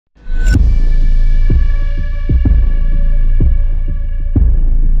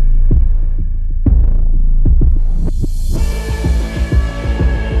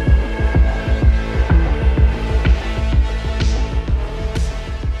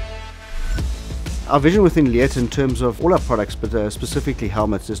Our vision within Leatt in terms of all our products, but specifically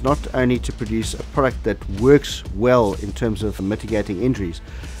helmets, is not only to produce a product that works well in terms of mitigating injuries,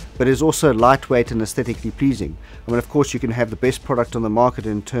 but is also lightweight and aesthetically pleasing. I mean, of course, you can have the best product on the market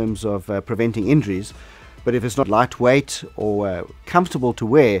in terms of preventing injuries, but if it's not lightweight or comfortable to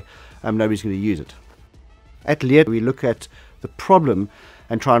wear, nobody's going to use it. At Leatt, we look at the problem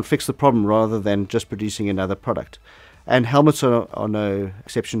and try and fix the problem rather than just producing another product. And helmets are no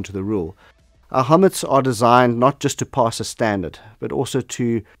exception to the rule. Our helmets are designed not just to pass a standard, but also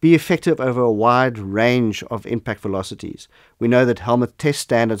to be effective over a wide range of impact velocities. We know that helmet test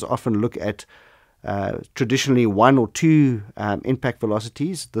standards often look at traditionally 1 or 2 impact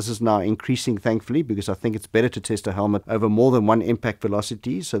velocities. This is now increasing, thankfully, because I think it's better to test a helmet over more than 1 impact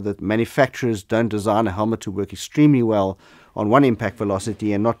velocity so that manufacturers don't design a helmet to work extremely well on 1 impact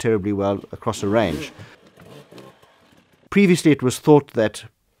velocity and not terribly well across a range. Previously, it was thought that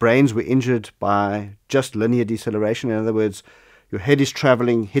brains were injured by just linear deceleration. In other words, your head is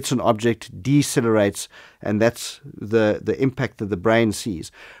traveling, hits an object, decelerates, and that's the impact that the brain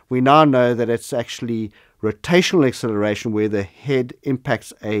sees. We now know that it's actually rotational acceleration, where the head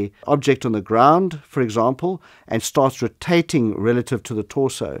impacts an object on the ground, for example, and starts rotating relative to the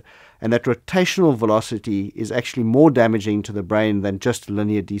torso. And that rotational velocity is actually more damaging to the brain than just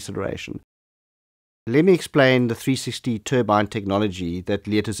linear deceleration. Let me explain the 360 turbine technology that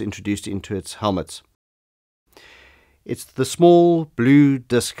Leatt has introduced into its helmets. It's the small blue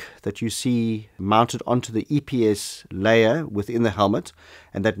disc that you see mounted onto the EPS layer within the helmet,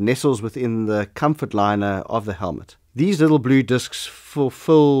 and that nestles within the comfort liner of the helmet. These little blue discs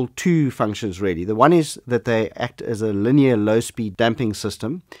fulfill 2 functions really. The one is that they act as a linear low-speed damping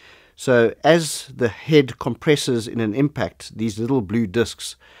system. So as the head compresses in an impact, these little blue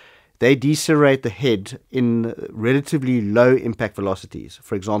discs, they decelerate the head in relatively low impact velocities,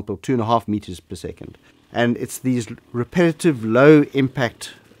 for example, 2.5 meters per second. And it's these repetitive low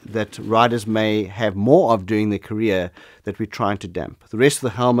impact that riders may have more of during their career that we're trying to damp. The rest of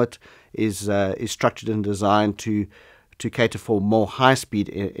the helmet is structured and designed to cater for more high-speed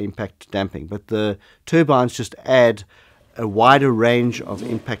impact damping. But the turbines just add a wider range of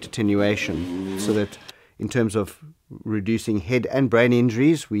impact attenuation so that in terms of reducing head and brain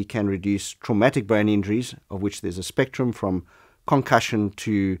injuries, we can reduce traumatic brain injuries, of which there's a spectrum from concussion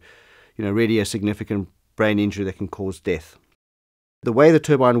to really a significant brain injury that can cause death. The way the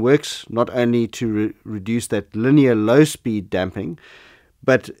turbine works, not only to reduce that linear low-speed damping,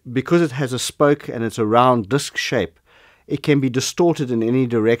 but because it has a spoke and it's a round disc shape, it can be distorted in any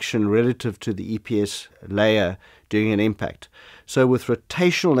direction relative to the EPS layer during an impact. So with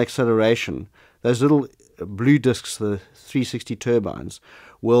rotational acceleration, those little blue discs, the 360 turbines,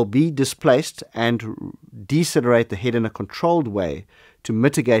 will be displaced and decelerate the head in a controlled way to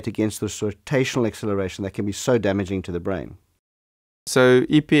mitigate against this rotational acceleration that can be so damaging to the brain. So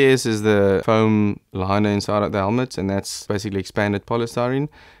EPS is the foam liner inside of the helmet, and that's basically expanded polystyrene.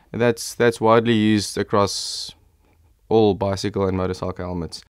 And that's widely used across all bicycle and motorcycle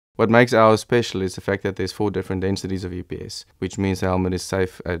helmets. What makes ours special is the fact that there's 4 different densities of EPS, which means the helmet is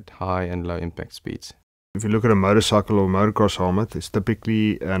safe at high and low impact speeds. If you look at a motorcycle or motocross helmet, it's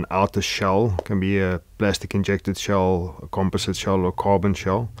typically an outer shell. It can be a plastic injected shell, a composite shell, or carbon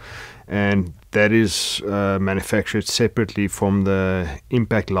shell. And that is manufactured separately from the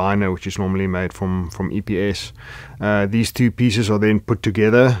impact liner, which is normally made from EPS. These 2 pieces are then put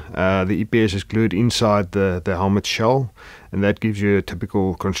together. The EPS is glued inside the helmet shell, and that gives you a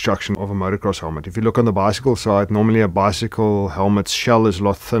typical construction of a motocross helmet. If you look on the bicycle side, normally a bicycle helmet's shell is a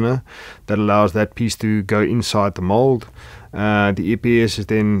lot thinner. That allows that piece to go inside the mold. The EPS is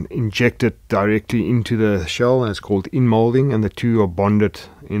then injected directly into the shell, and it's called in-molding, and the 2 are bonded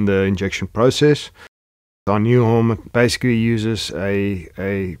in the injection process. Our new helmet basically uses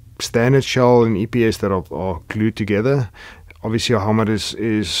a standard shell and EPS that are glued together. Obviously, our helmet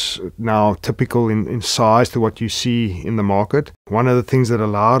is now typical in size to what you see in the market. One of the things that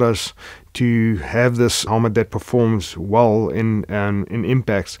allowed us to have this helmet that performs well in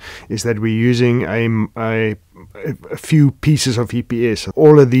impacts is that we're using a few pieces of EPS.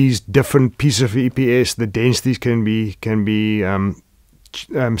 All of these different pieces of EPS, the densities can be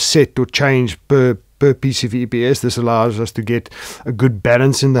set or changed per piece of EPS. This allows us to get a good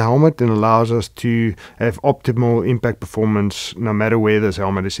balance in the helmet and allows us to have optimal impact performance no matter where this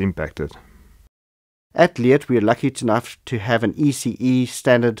helmet is impacted. At Leatt, we are lucky enough to have an ECE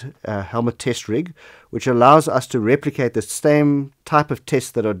standard helmet test rig, which allows us to replicate the same type of tests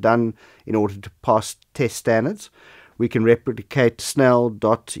that are done in order to pass test standards. We can replicate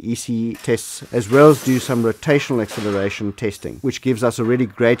Snell.EC tests as well as do some rotational acceleration testing, which gives us a really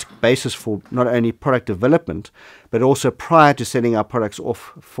great basis for not only product development, but also prior to sending our products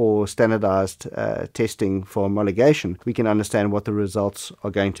off for standardized testing for homologation, we can understand what the results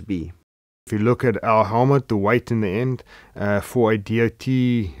are going to be. If you look at our helmet, the weight in the end, for a DOT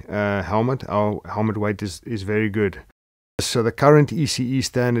helmet, our helmet weight is very good. So the current ECE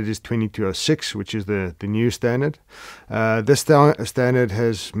standard is 2206, which is the new standard. This standard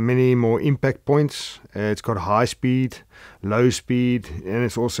has many more impact points. It's got high speed, low speed, and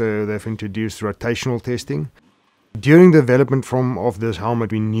they've introduced rotational testing. During the development of this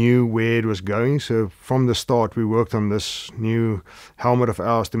helmet, we knew where it was going. So from the start, we worked on this new helmet of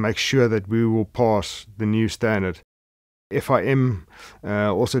ours to make sure that we will pass the new standard. FIM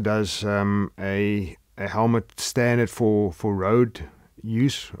also does a helmet standard for road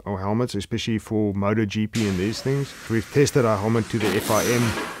use of helmets, especially for MotoGP and these things. We've tested our helmet to the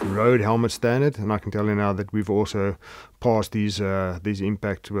FIM road helmet standard, and I can tell you now that we've also passed these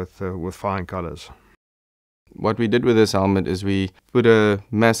impacts with flying colors. What we did with this helmet is we put a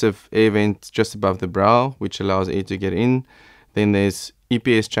massive air vent just above the brow, which allows air to get in. Then there's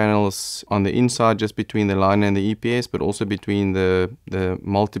EPS channels on the inside, just between the liner and the EPS, but also between the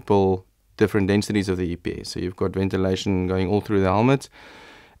multiple different densities of the EPS. So you've got ventilation going all through the helmet.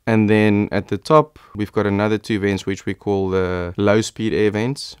 And then at the top, we've got another 2 vents, which we call the low-speed air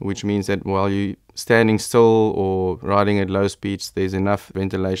vents, which means that while you're standing still or riding at low speeds, there's enough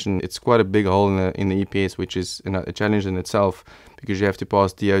ventilation. It's quite a big hole in the EPS, which is a challenge in itself because you have to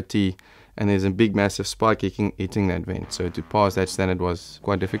pass DOT, and there's a big, massive spike hitting that vent. So to pass that standard was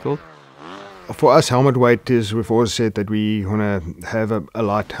quite difficult. For us, helmet weight is, we've always said that we want to have a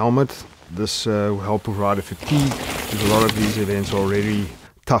light helmet. This will help with rider fatigue, because a lot of these events are already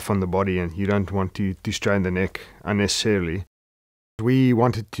tough on the body and you don't want to strain the neck unnecessarily. We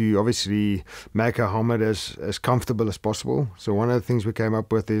wanted to obviously make our helmet as comfortable as possible. So one of the things we came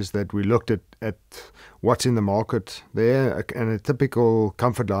up with is that we looked at what's in the market there, and a typical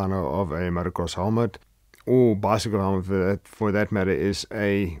comfort liner of a motocross helmet or bicycle helmet for that matter is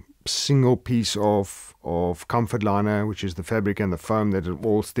a single piece of comfort liner, which is the fabric and the foam that are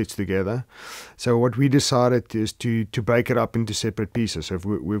all stitched together. So what we decided is to break it up into separate pieces. So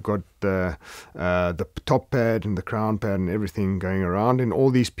we've got the top pad and the crown pad and everything going around, and all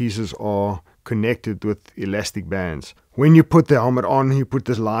these pieces are connected with elastic bands. When you put the helmet on, you put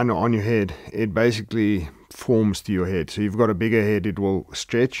this liner on your head, it basically forms to your head. So you've got a bigger head, it will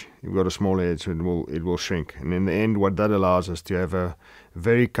stretch. You've got a smaller head, so it will shrink. And in the end, what that allows us to have a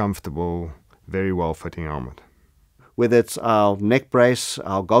very comfortable, very well-fitting helmet. Whether it's our neck brace,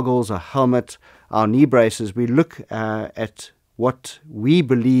 our goggles, our helmet, our knee braces, we look at what we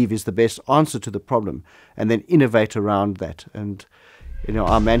believe is the best answer to the problem and then innovate around that. And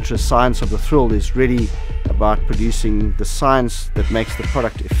our mantra, Science of the Thrill, is really about producing the science that makes the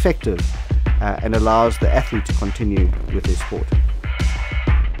product effective and allows the athlete to continue with their sport.